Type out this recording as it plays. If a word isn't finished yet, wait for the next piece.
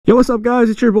Yo, what's up guys,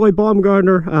 it's your boy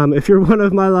Bombgardener. If you're one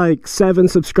of my like 7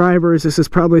 subscribers, this is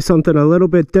probably something a little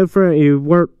bit different. You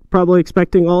weren't probably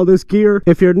expecting all this gear.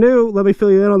 If you're new, let me fill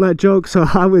you in on that joke. So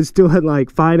I was doing like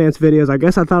finance videos. I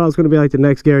guess I thought I was going to be like the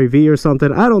next Gary Vee or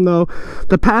something. I don't know.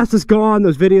 The past is gone.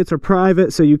 Those videos are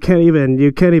private, so you can't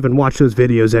even watch those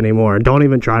videos anymore. And don't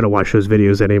even try to watch those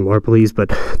videos anymore, please. But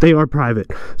they are private,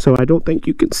 so I don't think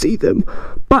you can see them.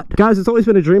 But guys, it's always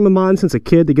been a dream of mine since a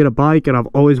kid to get a bike, and I've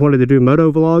always wanted to do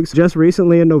motovlogs. Just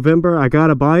recently in November, I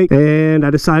got a bike, and I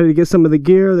decided to get some of the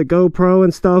gear, the GoPro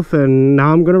and stuff, and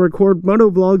now I'm going to record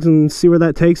motovlogs and see where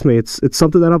that takes me. It's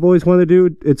something that I've always wanted to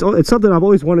do. It's something I've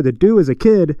always wanted to do as a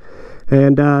kid,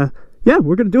 and yeah,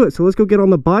 we're gonna do it. So let's go get on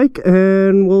the bike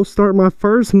and we'll start my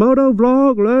first moto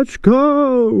vlog. Let's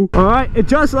go. All right, and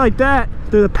just like that,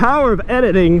 through the power of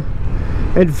editing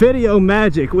and video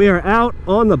magic, we are out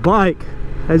on the bike.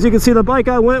 As you can see, the bike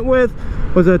I went with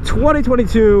was a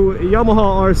 2022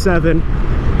 Yamaha R7.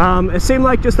 It seemed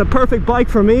like just a perfect bike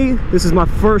for me. This is my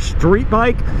first street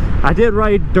bike. I did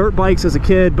ride dirt bikes as a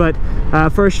kid, but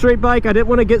for a street bike, I didn't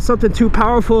want to get something too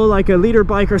powerful like a leader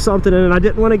bike or something, and I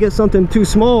didn't want to get something too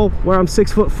small where I'm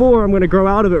 6'4". I'm going to grow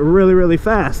out of it really, really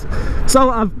fast. So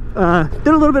I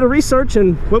did a little bit of research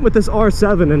and went with this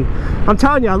R7, and I'm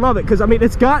telling you, I love it because I mean,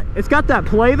 it's got that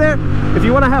play there. If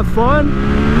you want to have fun,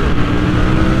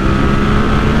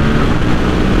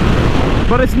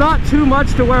 but it's not too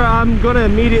much to where I'm gonna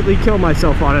immediately kill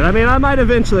myself on it. I mean, I might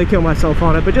eventually kill myself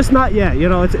on it, but just not yet. You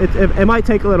know, it might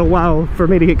take a little while for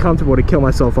me to get comfortable to kill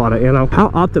myself on it, you know? How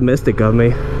optimistic of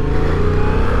me.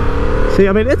 See,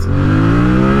 I mean, it's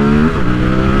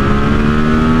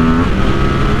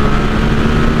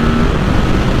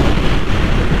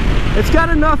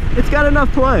got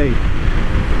enough play.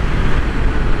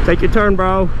 Take your turn,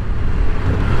 bro.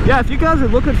 Yeah, if you guys are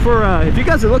looking for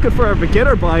a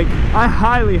beginner bike, I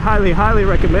highly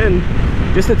recommend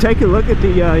just to take a look at the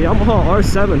Yamaha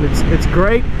R7. It's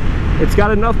great. It's got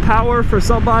enough power for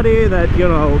somebody that, you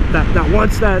know, that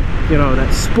wants that, you know,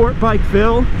 that sport bike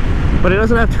feel, but it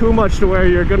doesn't have too much to where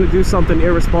you're going to do something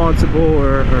irresponsible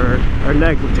or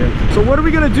negligent. So what are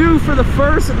we going to do for the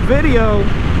first video?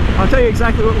 I'll tell you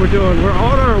exactly what we're doing. We're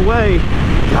on our way.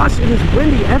 Gosh, it is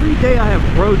windy. Every day I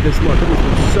have rode this month, it has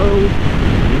been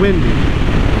so windy.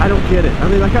 I don't get it. I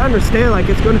mean, like, I understand like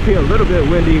it's going to be a little bit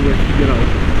windy with, you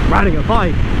know, riding a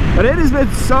bike, but it has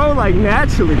been so like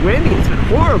naturally windy. It's been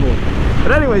horrible.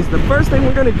 But anyways, the first thing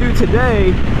we're going to do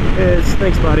today is,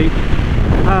 thanks buddy,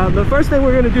 the first thing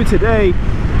we're going to do today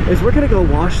is we're going to go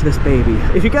wash this baby.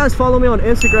 If you guys follow me on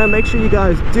Instagram, make sure you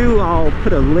guys do. I'll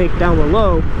put a link down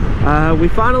below. We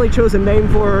finally chose a name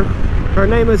for her. Her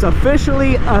name is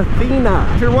officially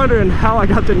Athena. If you're wondering how I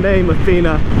got the name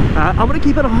Athena, I'm gonna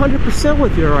keep it 100%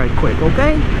 with you right quick,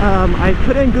 okay? I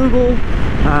put in Google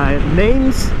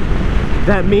names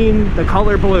that mean the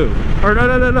color blue. Or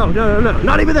no,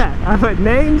 not even that. I put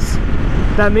names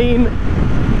that mean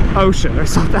ocean or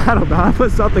something. I don't know. I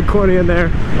put something corny in there.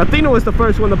 Athena was the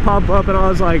first one to pop up, and I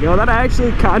was like, oh, that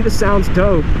actually kind of sounds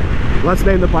dope. Let's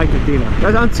name the bike Athena.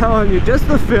 As I'm telling you, just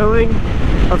the feeling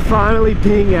of finally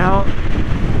being out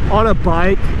on a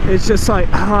bike, it's just like,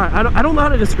 I don't know how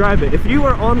to describe it. If you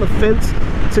are on the fence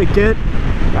to get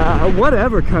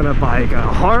whatever kind of bike, a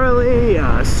Harley,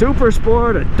 a super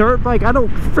sport, a dirt bike, I don't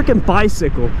freaking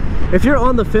bicycle, if you're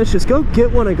on the fence, just go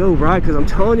get one and go ride, because I'm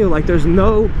telling you, like, there's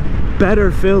no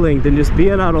better feeling than just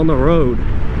being out on the road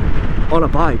on a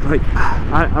bike. Like,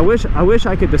 I wish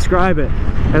I could describe it.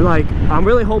 And like, I'm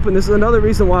really hoping, this is another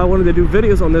reason why I wanted to do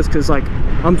videos on this, because like,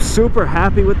 I'm super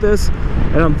happy with this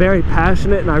and I'm very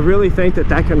passionate, and I really think that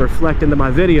that can reflect into my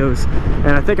videos,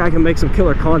 and I think I can make some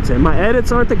killer content. My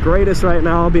edits aren't the greatest right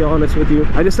now, I'll be honest with you.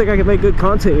 I just think I can make good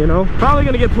content, you know? Probably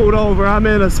gonna get pulled over. I'm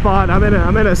in a spot, I'm in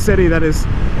a city that is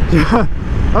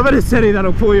I'm in a city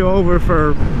that'll pull you over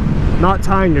for not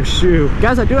tying your shoe.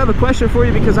 Guys, I do have a question for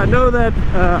you, because I know that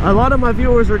a lot of my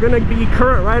viewers are going to be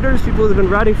current riders, people that have been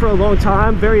riding for a long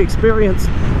time, very experienced,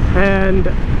 and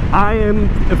I am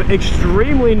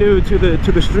extremely new to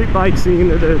the street bike scene,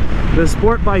 or the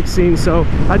sport bike scene. So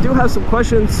I do have some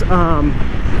questions.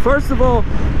 First of all,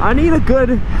 I need a good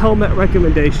helmet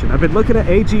recommendation. I've been looking at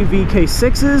AGV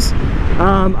K6s.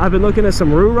 I've been looking at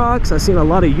some Rurocks. I've seen a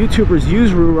lot of YouTubers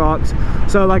use Rurocks.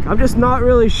 So like, I'm just not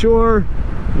really sure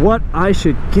what I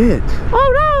should get.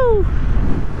 Oh no!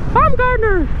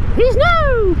 Bombgardener! He's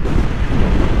new!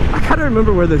 I gotta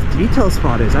remember where this detail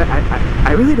spot is.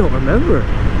 I really don't remember.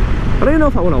 I don't even know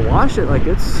if I want to wash it. Like,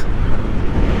 it's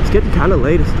getting kind of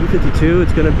late. It's 3:52.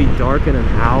 It's gonna be dark in an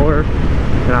hour,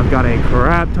 and I've got a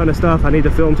crap ton of stuff I need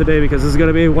to film today, because this is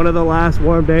gonna be one of the last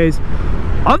warm days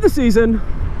of the season.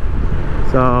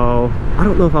 So I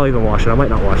don't know if I'll even wash it. I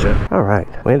might not wash it. All right,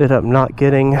 we ended up not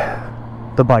getting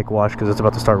the bike wash because it's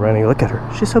about to start raining. Look at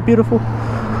her, she's so beautiful.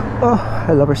 Oh,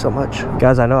 I love her so much.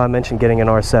 Guys, I know I mentioned getting an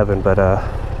R7, but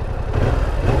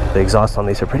the exhaust on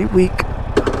these are pretty weak.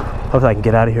 Hopefully I can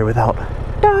get out of here without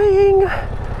dying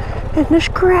in this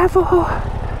gravel.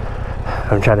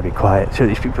 I'm trying to be quiet so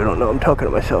these people don't know I'm talking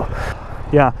to myself.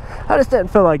 Yeah, I just didn't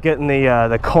feel like getting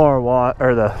the car wash,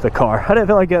 or the car. I didn't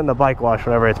feel like getting the bike wash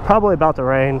whenever it's probably about to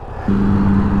rain.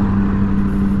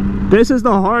 This is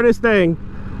the hardest thing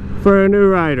for a new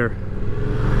rider.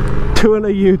 Doing a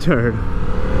U-turn.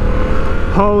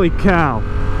 Holy cow.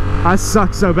 I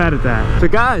suck so bad at that. So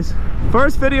guys,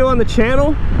 first video on the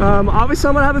channel. Obviously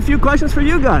I'm gonna have a few questions for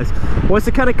you guys. What's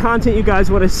the kind of content you guys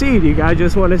want to see? Do you guys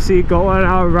just want to see going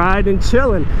out riding,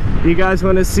 chilling? Do you guys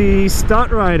want to see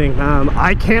stunt riding?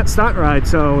 I can't stunt ride,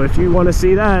 so if you want to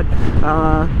see that,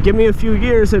 give me a few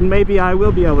years and maybe I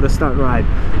will be able to stunt ride.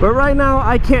 But right now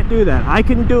I can't do that. I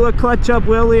can do a clutch up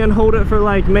wheelie and hold it for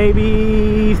like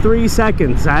maybe 3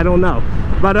 seconds. I don't know.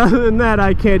 But other than that,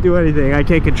 I can't do anything. I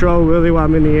can't control wheelie while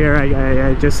I'm in the air.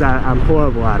 I'm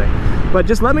horrible at it. But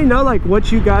just let me know like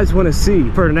what you guys want to see.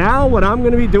 For now, what I'm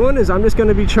going to be doing is I'm just going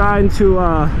to be trying to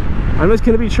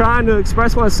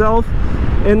express myself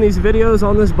in these videos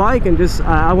on this bike, and just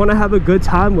I want to have a good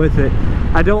time with it.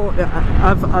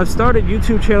 I've started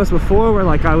YouTube channels before where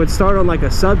like I would start on like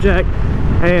a subject,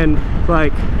 and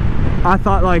like I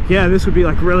thought like, yeah, this would be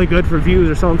like really good for views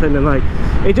or something, and like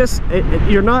if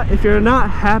you're not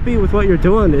happy with what you're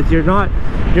doing, you're not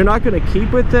going to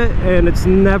keep with it, and it's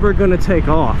never going to take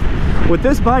off. With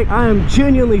this bike, I am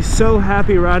genuinely so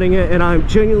happy riding it, and I'm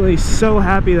genuinely so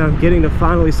happy that I'm getting to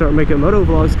finally start making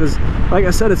motovlogs, because like I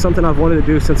said, it's something I've wanted to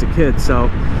do since a kid. So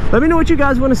let me know what you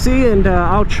guys want to see, and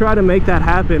I'll try to make that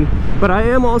happen. But I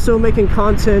am also making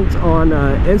content on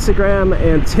Instagram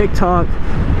and TikTok.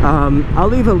 I'll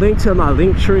leave a link to my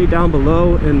link tree down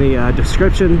below in the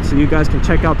description, so you guys can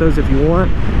check out those if you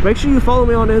want. Make sure you follow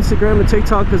me on Instagram and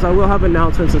TikTok, because I will have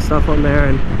announcements and stuff on there,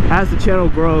 and as the channel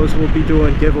grows, we'll be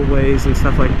doing giveaways and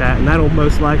stuff like that, and that'll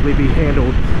most likely be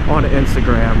handled on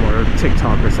Instagram or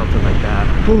TikTok or something like that.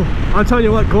 Whew. I'm telling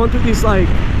you what, going through these like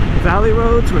valley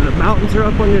roads where the mountains are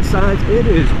up on your sides, it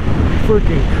is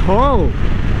freaking cold.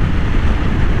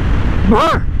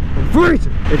 I'm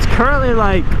freezing. It's currently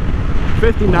like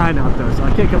 59 out there, so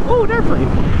I can't go. Oh, an airplane.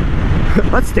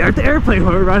 Let's stare at the airplane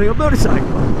while we're riding a motorcycle.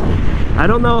 I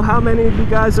don't know how many of you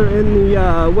guys are in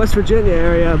the West Virginia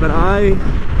area, but I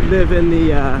live in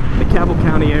the Cabell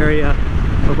County area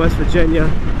of West Virginia.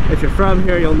 If you're from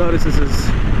here, you'll notice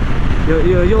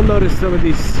you'll notice some of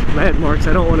these landmarks.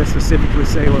 I don't want to specifically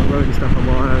say what road and stuff I'm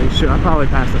on. I'll probably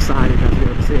pass the sign, you guys will be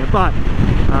able to see it. But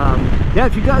yeah,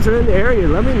 if you guys are in the area,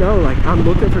 let me know. Like, I'm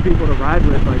looking for people to ride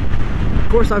with. Like, of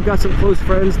course, I've got some close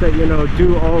friends that, you know,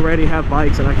 do already have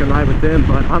bikes and I can ride with them,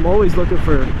 but I'm always looking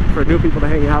for new people to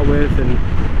hang out with, and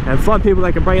fun people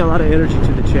that can bring a lot of energy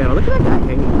to the channel. Look at that guy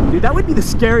hanging. Dude, that would be the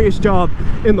scariest job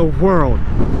in the world.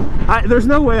 There's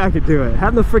no way I could do it.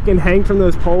 Having to freaking hang from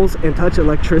those poles and touch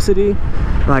electricity,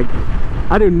 like,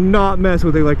 I do not mess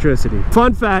with electricity.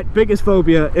 Fun fact, biggest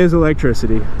phobia is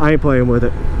electricity. I ain't playing with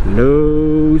it.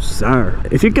 No, sir.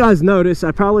 If you guys notice,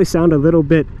 I probably sound a little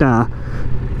bit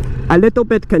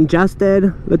congested,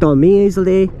 a little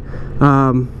measly.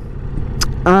 I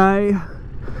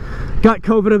got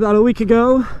COVID about a week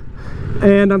ago,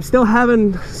 and I'm still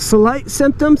having slight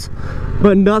symptoms,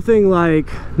 but nothing like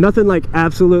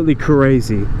absolutely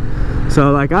crazy.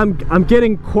 So like I'm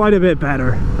getting quite a bit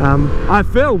better. I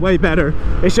feel way better.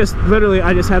 It's just literally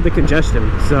I just have the congestion.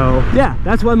 So yeah,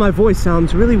 that's why my voice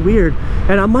sounds really weird,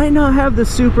 and I might not have the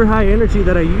super high energy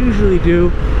that I usually do.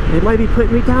 It might be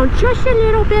putting me down just a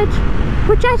little bit,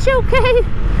 but that's okay,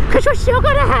 because we're still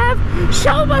gonna have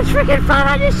so much freaking fun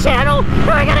on this channel, and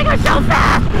we're gonna go so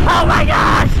fast. Oh my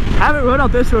gosh! I haven't rode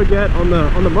out this road yet on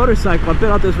the motorcycle. I've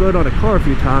been out this road on a car a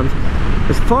few times.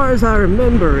 As far as I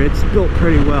remember, it's built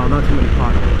pretty well, not too many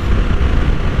potholes.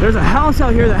 There's a house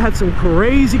out here that had some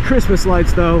crazy Christmas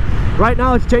lights though. Right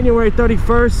now it's January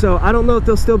 31st, so I don't know if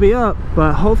they'll still be up,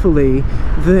 but hopefully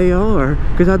they are,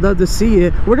 because I'd love to see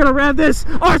it. We're gonna rev this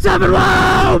R7.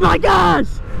 Whoa, my gosh!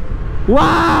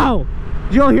 Wow!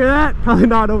 Did you all hear that? Probably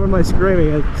not over my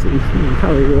screaming.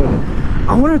 Probably ruined it.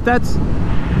 I wonder if I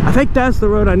think that's the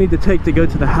road I need to take to go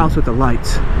to the house with the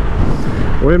lights.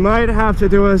 We might have to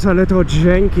do us a little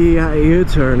janky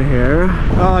U-turn here.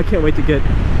 Oh, I can't wait to get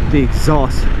the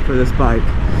exhaust for this bike.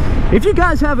 If you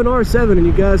guys have an R7 and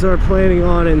you guys are planning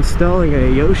on installing a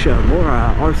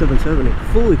Yamaha R7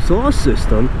 full exhaust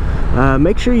system,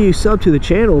 make sure you sub to the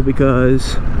channel,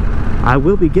 because I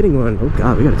will be getting one. Oh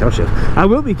god, we gotta downshift. I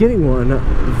will be getting one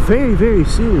very, very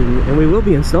soon, and we will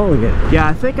be installing it. Yeah,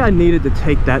 I think I needed to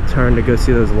take that turn to go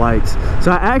see those lights.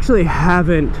 So I actually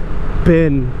haven't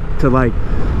been to like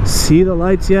see the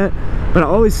lights yet, but I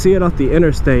always see it off the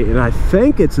interstate, and I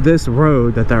think it's this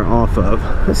road that they're off of.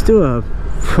 Let's do a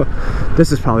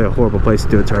this is probably a horrible place to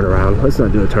do a turnaround. Let's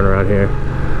not do a turnaround here.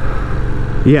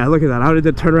 Yeah, look at that. I did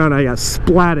the turnaround, I got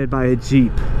splatted by a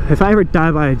Jeep. If I ever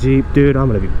die by a Jeep, dude, I'm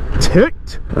gonna be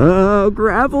ticked. Oh,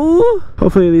 gravel.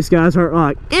 Hopefully these guys aren't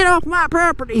like, get off my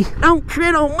property, don't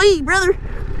shit on me, brother.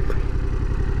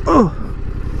 Oh,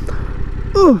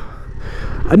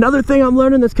 another thing I'm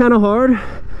learning that's kind of hard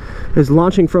is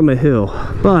launching from a hill,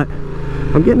 but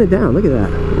I'm getting it down. Look at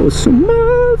that. Oh,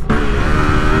 smooth.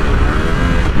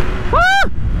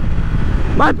 Ah!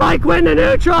 My bike went to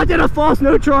neutral. I did a false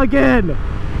neutral again.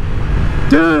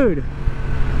 Dude,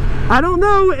 I don't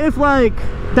know if like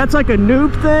that's like a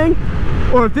noob thing,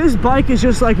 or if this bike is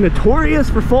just like notorious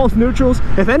for false neutrals.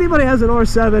 If anybody has an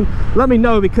R7, let me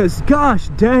know, because gosh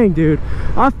dang, dude,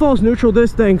 I false neutral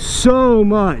this thing so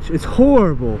much. It's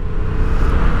horrible.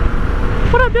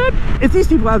 What up, dude? If these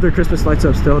people have their Christmas lights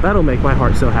up still, that'll make my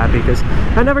heart so happy, because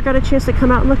I never got a chance to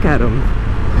come out and look at them,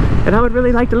 and I would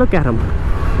really like to look at them,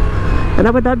 and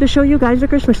I would love to show you guys the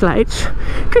Christmas lights.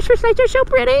 Christmas lights are so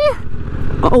pretty.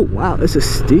 Oh wow, this is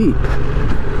steep.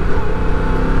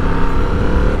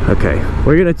 Okay,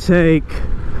 we're gonna take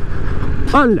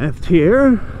a left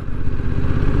here,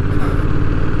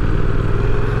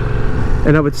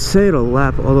 and I would say to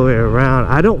lap all the way around.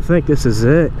 I don't think this is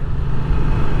it.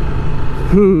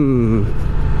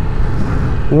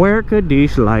 Where could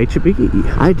these lights be?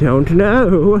 I don't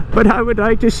know, but I would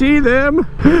like to see them.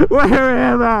 Where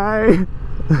am I?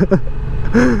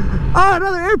 Oh,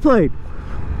 another airplane.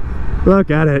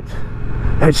 Look at it.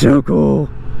 It's so cool.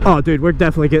 Oh, dude, we're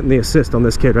definitely getting the assist on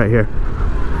this kid right here.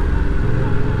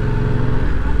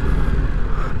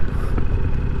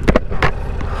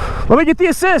 Let me get the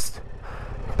assist.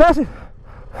 Pass it.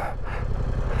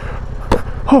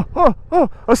 Oh,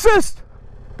 assist.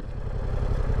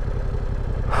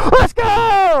 Let's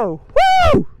go.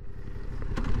 Woo!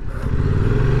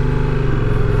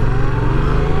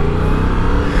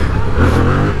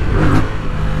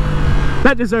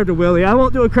 That deserved a wheelie. I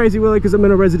won't do a crazy wheelie because I'm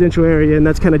in a residential area and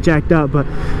that's kind of jacked up, but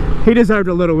he deserved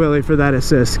a little wheelie for that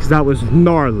assist because that was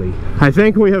gnarly. I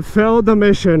think we have failed the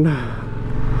mission.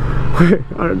 We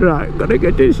are not gonna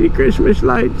get to see Christmas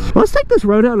lights. Let's take this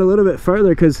road out a little bit further,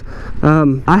 because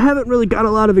I haven't really got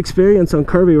a lot of experience on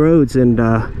curvy roads, and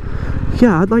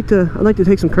yeah, I'd like to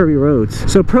take some curvy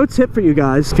roads. So pro tip for you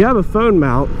guys, if you have a phone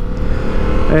mount,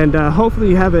 and hopefully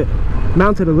you have it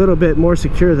mounted a little bit more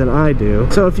secure than I do.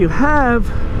 So if you have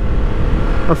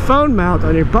a phone mount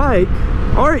on your bike,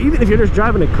 or even if you're just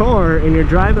driving a car and you're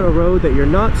driving a road that you're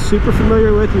not super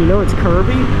familiar with and you know it's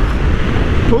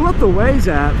curvy, pull up the Waze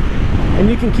app and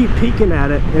you can keep peeking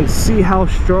at it and see how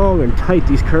strong and tight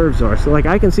these curves are. So like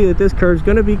I can see that this curve's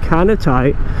going to be kind of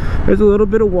tight. There's a little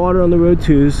bit of water on the road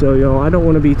too, so you know, I don't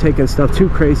want to be taking stuff too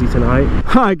crazy tonight.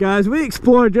 Alright guys, we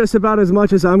explored just about as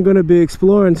much as I'm going to be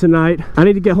exploring tonight. I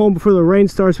need to get home before the rain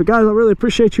starts, but guys, I really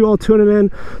appreciate you all tuning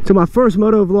in to my first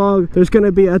moto vlog. There's going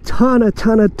to be a ton of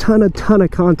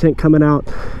content coming out,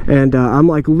 and I'm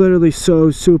like literally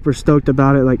so super stoked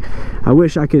about it. Like I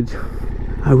wish I could.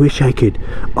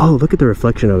 Oh, look at the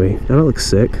reflection of me. Don't I look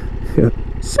sick?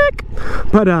 Sick.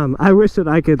 But I wish that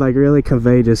I could like really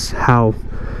convey just how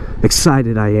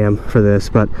excited I am for this.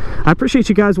 But I appreciate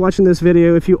you guys watching this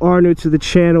video. If you are new to the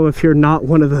channel, if you're not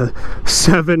one of the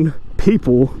 7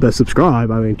 people that subscribe,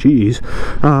 I mean, geez,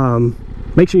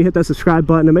 make sure you hit that subscribe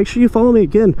button, and make sure you follow me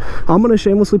again. I'm gonna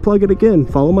shamelessly plug it again.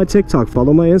 Follow my TikTok,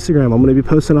 follow my Instagram. I'm gonna be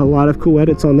posting a lot of cool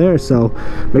edits on there, so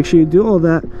make sure you do all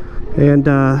that. And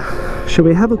should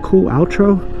we have a cool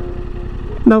outro?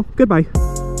 No, goodbye.